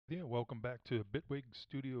Yeah, welcome back to Bitwig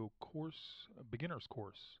Studio Course, Beginners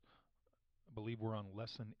Course. I believe we're on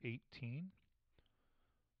lesson 18.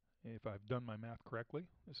 If I've done my math correctly,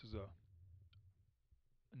 this is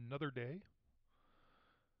another day.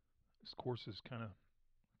 This course is kind of,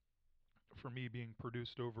 for me, being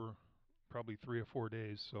produced over probably 3 or 4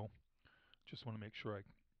 days, so just want to make sure I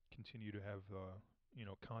continue to have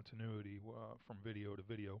continuity from video to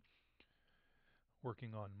video,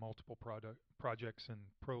 working on multiple projects in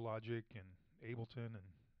ProLogic and Ableton, and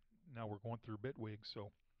now we're going through Bitwig,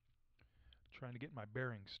 so trying to get my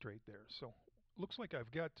bearings straight there. So looks like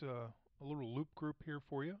I've got a little loop group here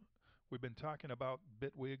for you. We've been talking about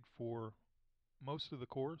Bitwig for most of the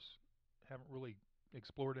course. Haven't really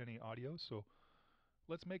explored any audio, so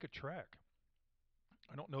let's make a track.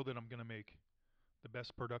 I don't know that I'm going to make the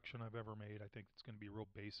best production I've ever made. I think it's going to be real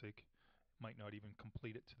basic. Might not even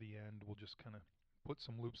complete it to the end. We'll just kind of put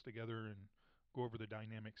some loops together and go over the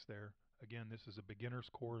dynamics there. Again, this is a beginner's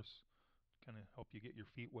course, kind of help you get your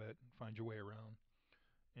feet wet and find your way around,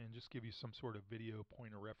 and just give you some sort of video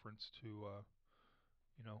point of reference to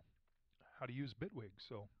how to use Bitwig.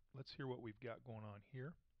 So let's hear what we've got going on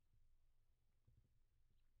here.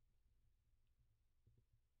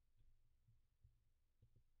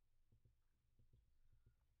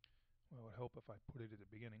 Well, it would help if I put it at the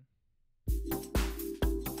beginning.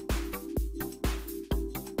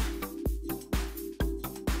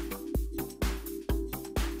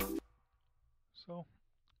 So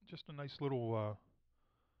just a nice little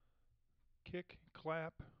kick,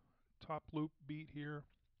 clap, top loop beat here.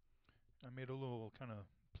 I made a little kind of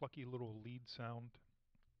plucky little lead sound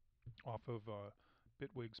off of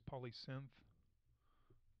Bitwig's polysynth.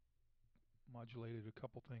 Modulated a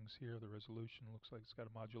couple things here. The resolution looks like it's got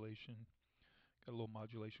a modulation. Got a little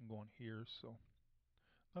modulation going here, so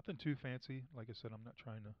nothing too fancy. Like I said, I'm not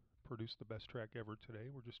trying to produce the best track ever today.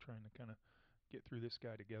 We're just trying to kind of get through this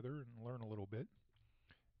guy together and learn a little bit.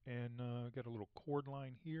 And got a little chord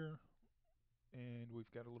line here, and we've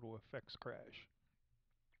got a little effects crash.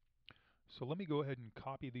 So let me go ahead and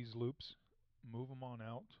copy these loops, move them on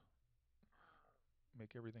out,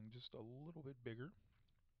 make everything just a little bit bigger.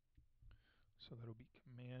 So that'll be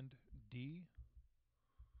Command D,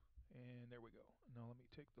 and there we go. Now let me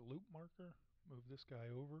take the loop marker, move this guy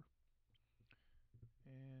over,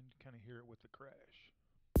 and kind of hear it with the crash.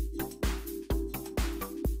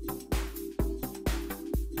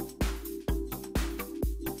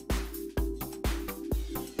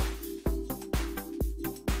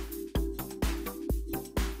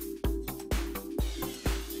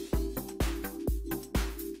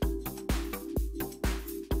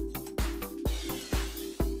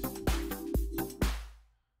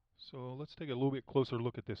 So let's take a little bit closer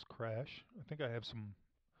look at this crash. I think I have some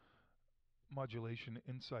modulation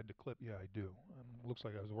inside the clip. Yeah, I do. Looks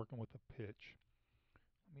like I was working with the pitch.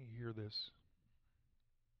 Let me hear this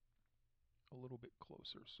a little bit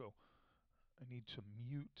closer. So I need to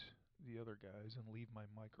mute the other guys and leave my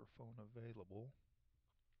microphone available.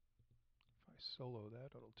 If I solo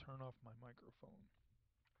that, it'll turn off my microphone.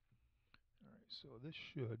 Alright, so this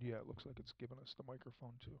should, yeah, it looks like it's giving us the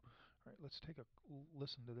microphone too. Alright, let's take a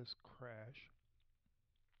listen to this crash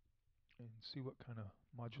and see what kind of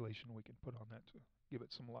modulation we can put on that to give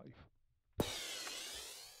it some life.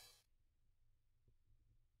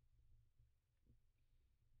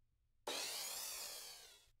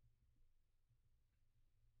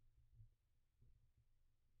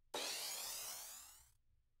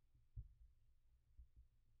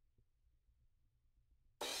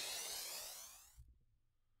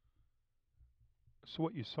 So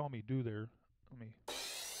what you saw me do there, let me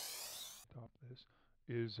stop this,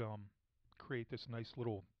 is create this nice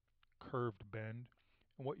little curved bend.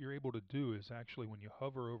 And what you're able to do is actually, when you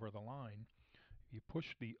hover over the line, if you push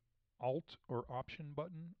the Alt or Option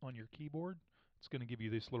button on your keyboard, it's going to give you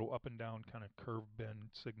this little up and down kind of curved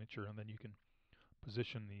bend signature, and then you can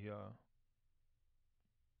position the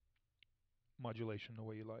modulation the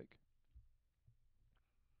way you like.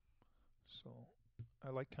 So I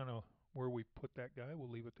like kind of where we put that guy. We'll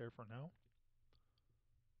leave it there for now.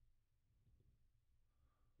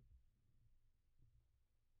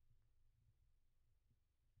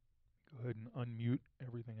 Go ahead and unmute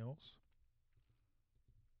everything else.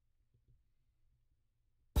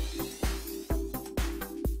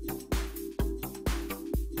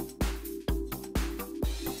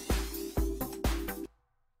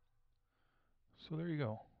 So there you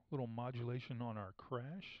go, a little modulation on our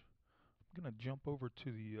crash. I'm going to jump over to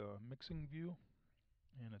the mixing view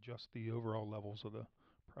and adjust the overall levels of the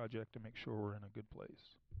project to make sure we're in a good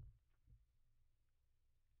place.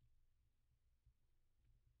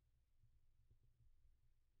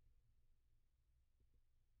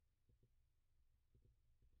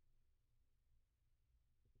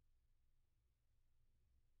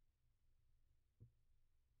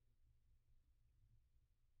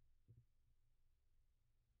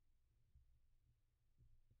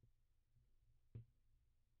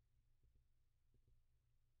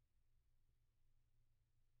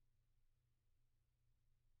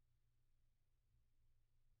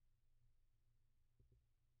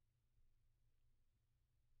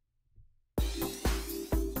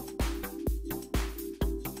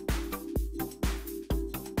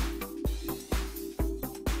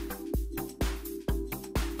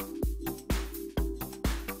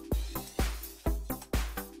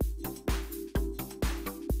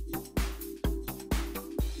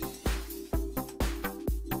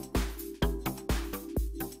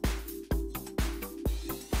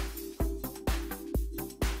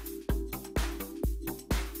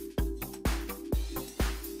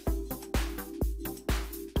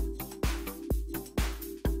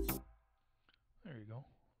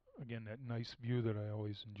 Again, that nice view that I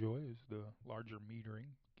always enjoy is the larger metering.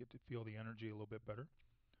 Get to feel the energy a little bit better.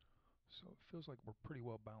 So it feels like we're pretty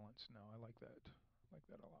well balanced now. I like that. I like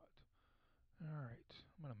that a lot. Alright,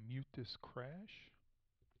 I'm going to mute this crash.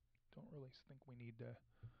 Don't really think we need to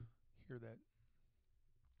hear that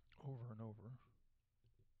over and over.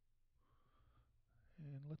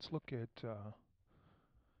 And let's look at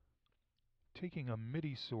taking a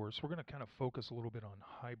MIDI source. We're going to kind of focus a little bit on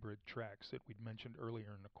hybrid tracks that we'd mentioned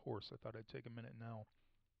earlier in the course. I thought I'd take a minute now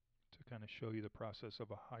to kind of show you the process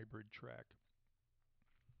of a hybrid track.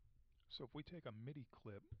 So if we take a MIDI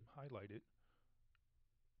clip, highlight it,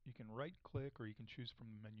 you can right click or you can choose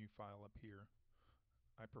from the menu file up here.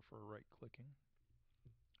 I prefer right clicking.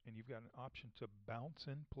 And you've got an option to bounce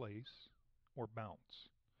in place or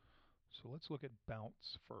bounce. So let's look at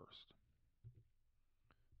bounce first.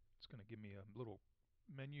 It's going to give me a little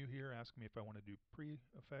menu here, ask me if I want to do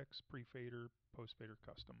pre-effects, pre-fader, post-fader,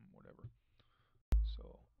 custom, whatever.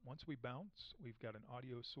 So once we bounce, we've got an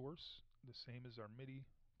audio source, the same as our MIDI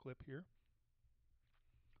clip here.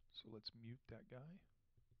 So let's mute that guy.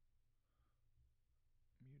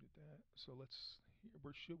 Muted that. So let's,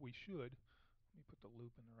 we should, let me put the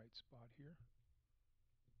loop in the right spot here.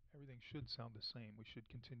 Everything should sound the same. We should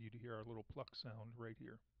continue to hear our little pluck sound right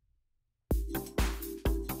here.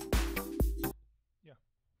 Yeah,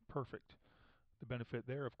 perfect. The benefit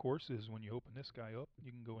there, of course, is when you open this guy up,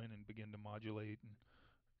 you can go in and begin to modulate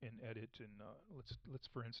and edit. And let's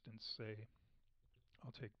for instance say,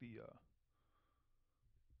 I'll take the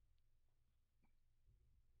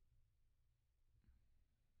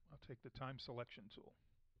time selection tool,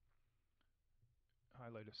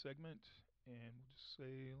 highlight a segment, and we'll just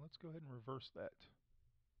say, let's go ahead and reverse that.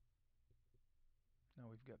 Now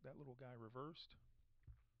we've got that little guy reversed.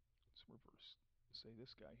 Let's reverse, say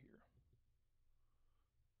this guy here.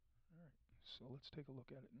 Alright, so let's take a look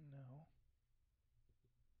at it now.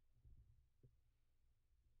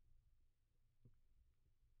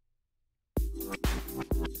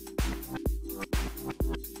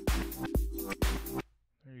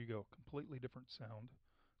 There you go, completely different sound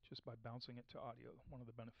just by bouncing it to audio. One of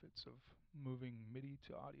the benefits of moving MIDI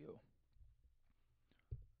to audio.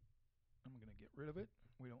 I'm going to get rid of it.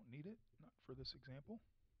 We don't need it, not for this example.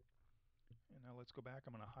 And now let's go back.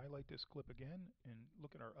 I'm going to highlight this clip again and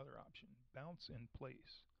look at our other option, bounce in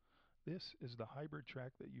place. This is the hybrid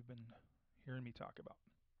track that you've been hearing me talk about.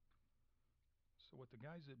 So what the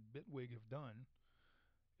guys at Bitwig have done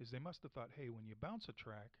is they must have thought, hey, when you bounce a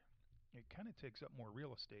track, it kind of takes up more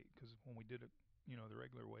real estate, because when we did it, you know, the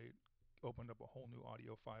regular way, it opened up a whole new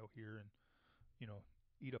audio file here and, you know,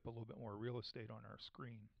 eat up a little bit more real estate on our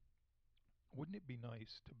screen. Wouldn't it be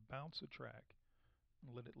nice to bounce a track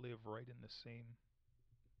and let it live right in the same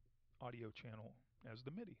audio channel as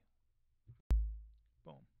the MIDI?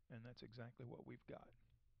 Boom. And that's exactly what we've got.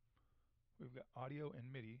 We've got audio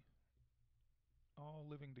and MIDI all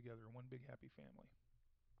living together in one big happy family.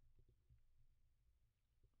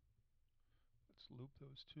 Let's loop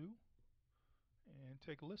those two and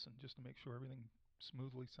take a listen just to make sure everything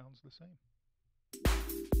smoothly sounds the same.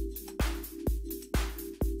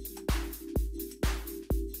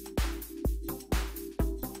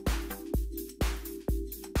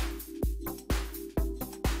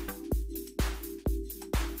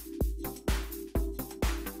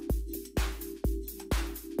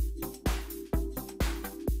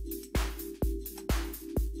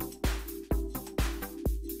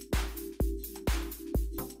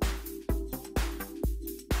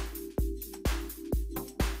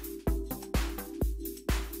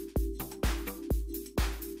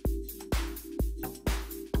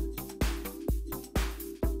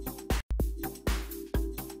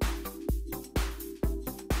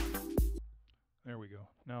 There we go.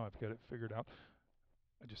 Now I've got it figured out.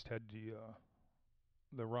 I just had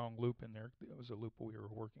the wrong loop in there. It was a loop we were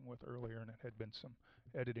working with earlier, and it had been some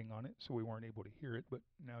editing on it, so we weren't able to hear it. But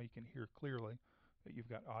now you can hear clearly that you've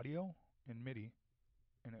got audio and MIDI,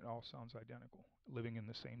 and it all sounds identical, living in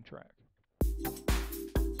the same track.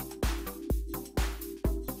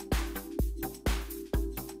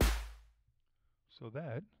 So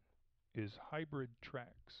that is hybrid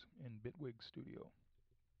tracks in Bitwig Studio.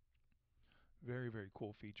 Very, very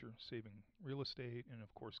cool feature, saving real estate and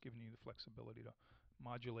of course giving you the flexibility to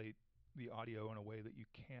modulate the audio in a way that you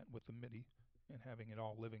can't with the MIDI and having it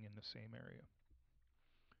all living in the same area.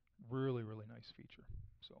 Really, really nice feature.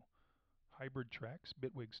 So hybrid tracks,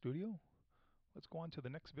 Bitwig Studio. Let's go on to the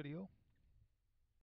next video